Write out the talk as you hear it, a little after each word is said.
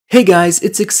Hey guys,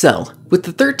 it's Excel. With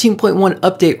the 13.1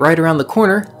 update right around the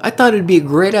corner, I thought it'd be a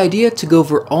great idea to go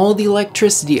over all the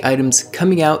electricity items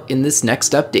coming out in this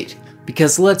next update.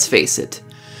 Because let's face it,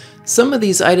 some of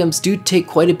these items do take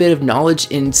quite a bit of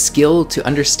knowledge and skill to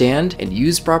understand and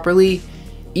use properly.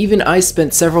 Even I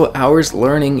spent several hours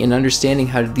learning and understanding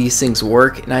how these things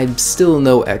work, and I'm still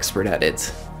no expert at it.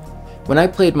 When I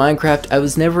played Minecraft, I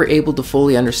was never able to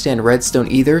fully understand redstone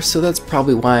either, so that's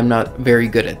probably why I'm not very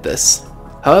good at this.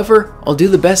 However, I'll do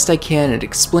the best I can at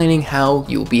explaining how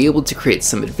you'll be able to create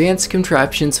some advanced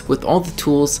contraptions with all the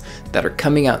tools that are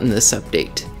coming out in this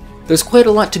update. There's quite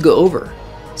a lot to go over,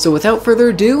 so without further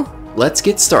ado, let's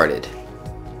get started.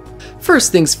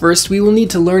 First things first, we will need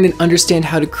to learn and understand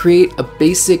how to create a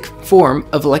basic form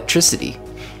of electricity.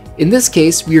 In this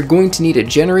case, we are going to need a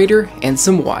generator and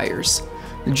some wires.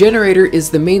 The generator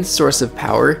is the main source of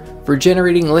power for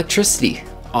generating electricity.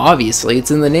 Obviously,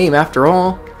 it's in the name after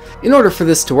all. In order for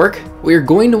this to work, what you're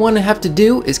going to want to have to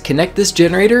do is connect this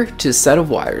generator to a set of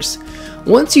wires.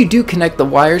 Once you do connect the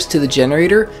wires to the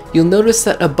generator, you'll notice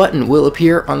that a button will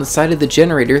appear on the side of the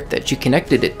generator that you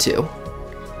connected it to.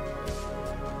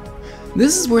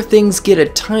 This is where things get a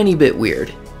tiny bit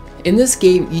weird. In this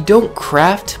game, you don't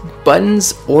craft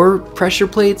buttons or pressure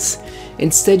plates.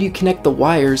 Instead, you connect the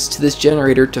wires to this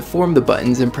generator to form the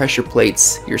buttons and pressure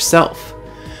plates yourself.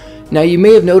 Now you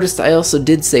may have noticed I also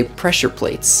did say pressure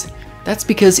plates. That's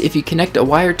because if you connect a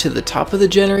wire to the top of the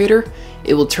generator,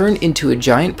 it will turn into a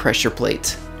giant pressure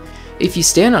plate. If you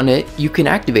stand on it, you can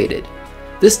activate it.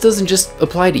 This doesn't just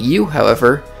apply to you,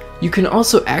 however. You can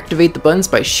also activate the buttons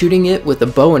by shooting it with a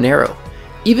bow and arrow.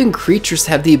 Even creatures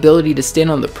have the ability to stand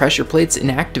on the pressure plates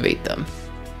and activate them.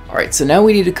 Alright, so now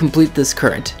we need to complete this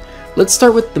current. Let's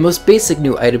start with the most basic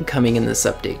new item coming in this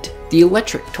update, the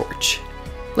electric torch.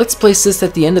 Let's place this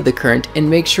at the end of the current and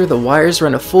make sure the wires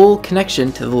run a full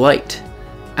connection to the light.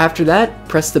 After that,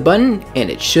 press the button and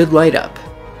it should light up.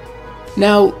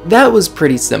 Now, that was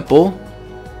pretty simple.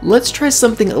 Let's try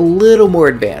something a little more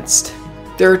advanced.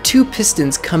 There are two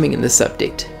pistons coming in this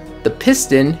update, the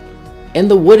piston and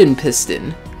the wooden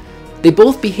piston. They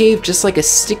both behave just like a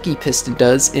sticky piston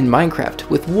does in Minecraft,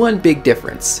 with one big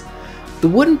difference. The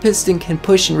wooden piston can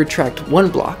push and retract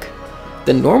one block.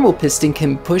 The normal piston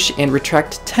can push and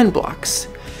retract 10 blocks.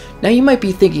 Now you might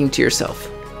be thinking to yourself,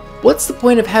 what's the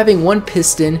point of having one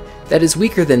piston that is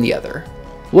weaker than the other?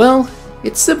 Well,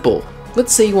 it's simple.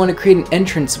 Let's say you want to create an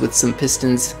entrance with some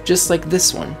pistons just like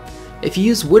this one. If you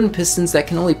use wooden pistons that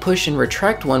can only push and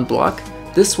retract one block,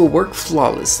 this will work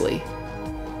flawlessly.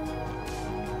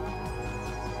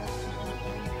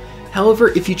 However,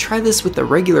 if you try this with a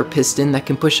regular piston that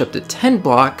can push up to 10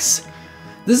 blocks,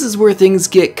 this is where things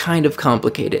get kind of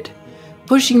complicated.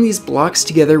 Pushing these blocks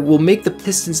together will make the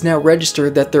pistons now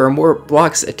register that there are more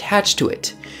blocks attached to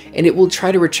it, and it will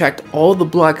try to retract all the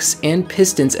blocks and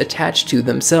pistons attached to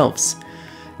themselves.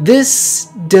 This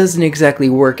doesn't exactly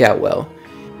work out well.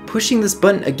 Pushing this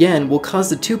button again will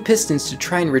cause the two pistons to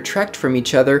try and retract from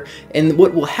each other, and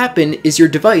what will happen is your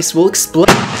device will explode.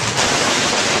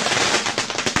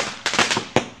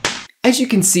 As you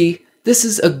can see, this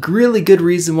is a really good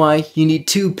reason why you need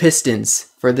two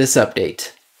pistons for this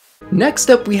update. Next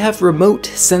up, we have remote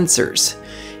sensors.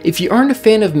 If you aren't a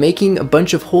fan of making a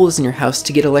bunch of holes in your house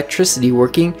to get electricity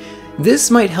working,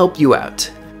 this might help you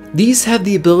out. These have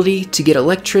the ability to get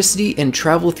electricity and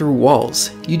travel through walls.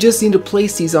 You just need to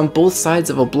place these on both sides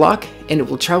of a block and it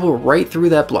will travel right through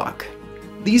that block.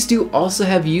 These do also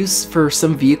have use for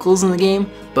some vehicles in the game,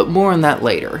 but more on that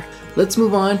later. Let's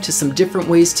move on to some different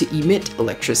ways to emit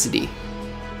electricity.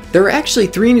 There are actually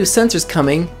 3 new sensors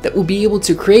coming that will be able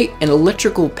to create an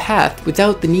electrical path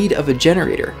without the need of a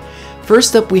generator.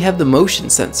 First up, we have the motion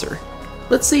sensor.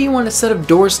 Let's say you want a set of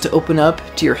doors to open up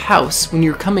to your house when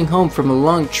you're coming home from a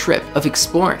long trip of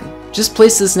exploring. Just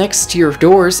place this next to your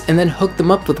doors and then hook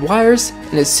them up with wires,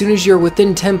 and as soon as you're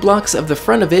within 10 blocks of the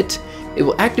front of it, it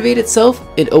will activate itself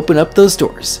and open up those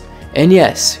doors. And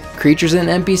yes, creatures and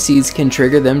NPCs can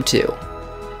trigger them too.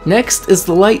 Next is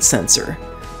the light sensor.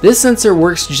 This sensor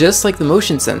works just like the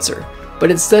motion sensor,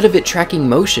 but instead of it tracking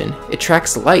motion, it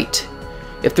tracks light.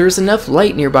 If there's enough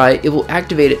light nearby, it will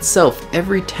activate itself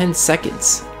every 10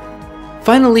 seconds.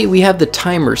 Finally, we have the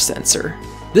timer sensor.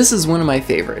 This is one of my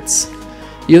favorites.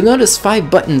 You'll notice 5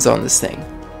 buttons on this thing.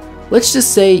 Let's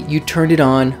just say you turned it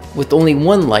on with only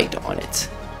one light on it.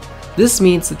 This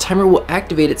means the timer will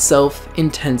activate itself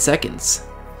in 10 seconds.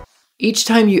 Each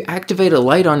time you activate a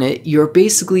light on it, you're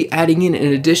basically adding in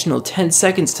an additional 10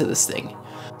 seconds to this thing.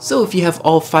 So if you have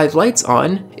all 5 lights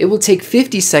on, it will take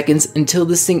 50 seconds until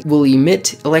this thing will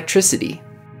emit electricity.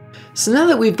 So now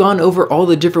that we've gone over all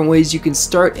the different ways you can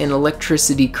start an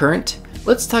electricity current,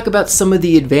 Let's talk about some of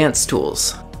the advanced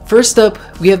tools. First up,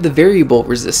 we have the variable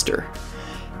resistor.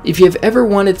 If you have ever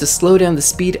wanted to slow down the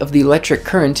speed of the electric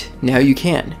current, now you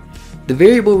can. The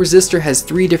variable resistor has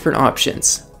 3 different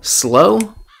options: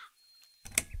 slow,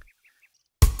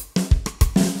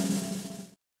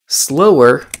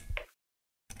 slower,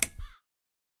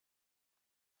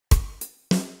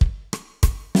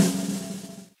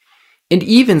 and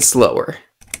even slower.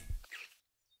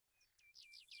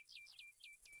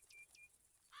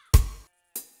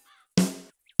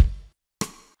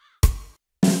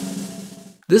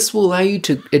 This will allow you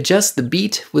to adjust the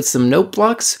beat with some note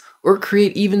blocks or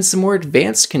create even some more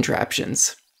advanced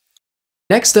contraptions.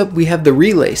 Next up, we have the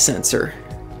relay sensor.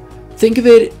 Think of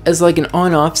it as like an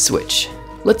on-off switch.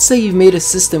 Let's say you've made a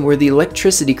system where the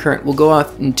electricity current will go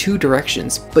off in 2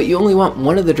 directions, but you only want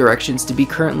one of the directions to be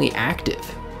currently active.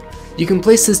 You can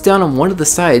place this down on one of the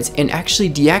sides and actually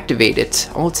deactivate it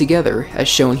altogether, as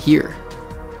shown here.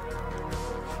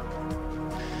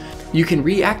 You can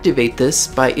reactivate this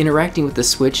by interacting with the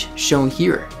switch shown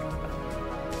here.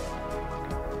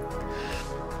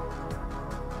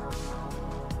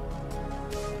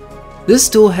 This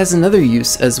tool has another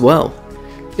use as well.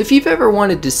 If you've ever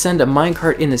wanted to send a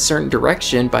minecart in a certain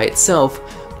direction by itself,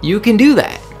 you can do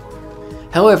that.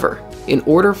 However, in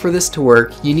order for this to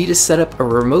work, you need to set up a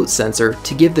remote sensor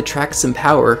to give the track some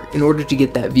power in order to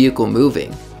get that vehicle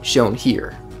moving, shown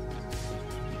here.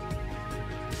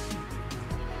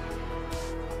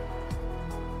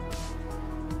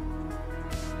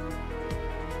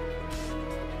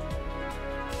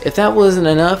 If that wasn't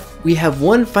enough, we have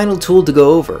one final tool to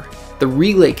go over, the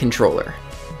relay controller.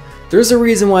 There's a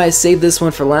reason why I saved this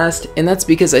one for last, and that's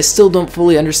because I still don't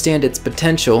fully understand its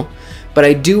potential, but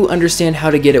I do understand how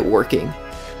to get it working.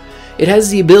 It has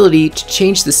the ability to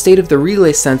change the state of the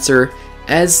relay sensor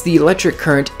as the electric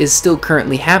current is still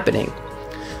currently happening.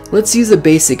 Let's use a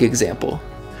basic example.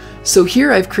 So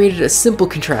here I've created a simple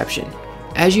contraption.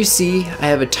 As you see, I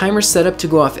have a timer set up to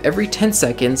go off every 10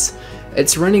 seconds.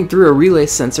 It's running through a relay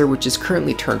sensor which is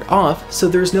currently turned off, so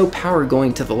there's no power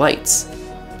going to the lights.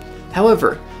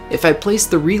 However, if I place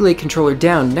the relay controller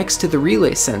down next to the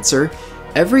relay sensor,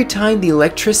 every time the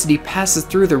electricity passes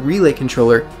through the relay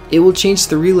controller, it will change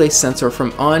the relay sensor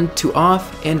from on to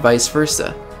off and vice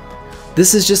versa.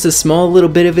 This is just a small little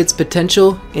bit of its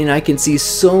potential, and I can see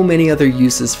so many other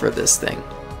uses for this thing.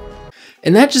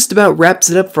 And that just about wraps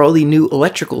it up for all the new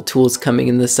electrical tools coming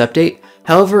in this update.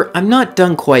 However, I'm not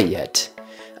done quite yet.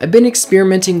 I've been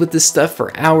experimenting with this stuff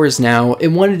for hours now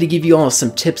and wanted to give you all some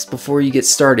tips before you get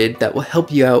started that will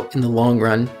help you out in the long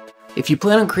run. If you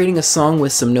plan on creating a song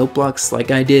with some note blocks like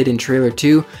I did in trailer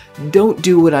 2, don't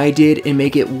do what I did and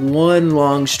make it one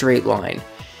long straight line.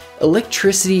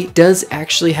 Electricity does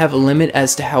actually have a limit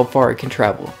as to how far it can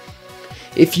travel.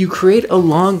 If you create a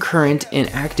long current and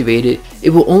activate it,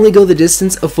 it will only go the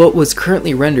distance of what was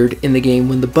currently rendered in the game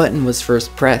when the button was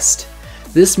first pressed.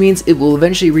 This means it will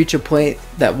eventually reach a point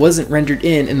that wasn't rendered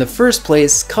in the first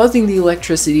place, causing the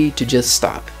electricity to just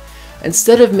stop.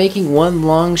 Instead of making one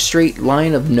long straight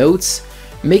line of notes,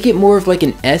 make it more of like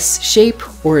an S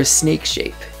shape or a snake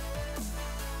shape.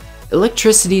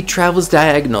 Electricity travels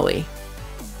diagonally.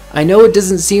 I know it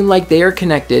doesn't seem like they are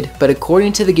connected, but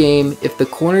according to the game, if the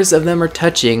corners of them are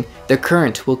touching, the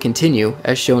current will continue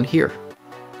as shown here.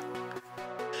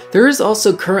 There is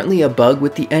also currently a bug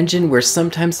with the engine where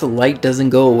sometimes the light doesn't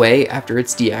go away after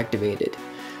it's deactivated.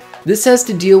 This has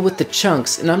to deal with the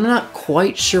chunks, and I'm not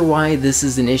quite sure why this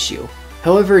is an issue.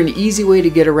 However, an easy way to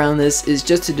get around this is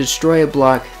just to destroy a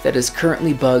block that is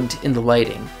currently bugged in the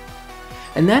lighting.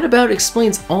 And that about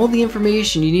explains all the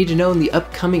information you need to know in the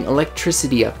upcoming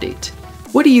electricity update.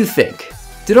 What do you think?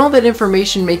 Did all that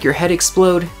information make your head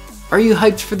explode? Are you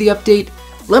hyped for the update?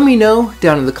 Let me know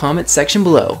down in the comments section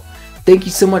below. Thank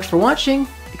you so much for watching.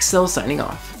 Xcel signing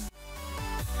off.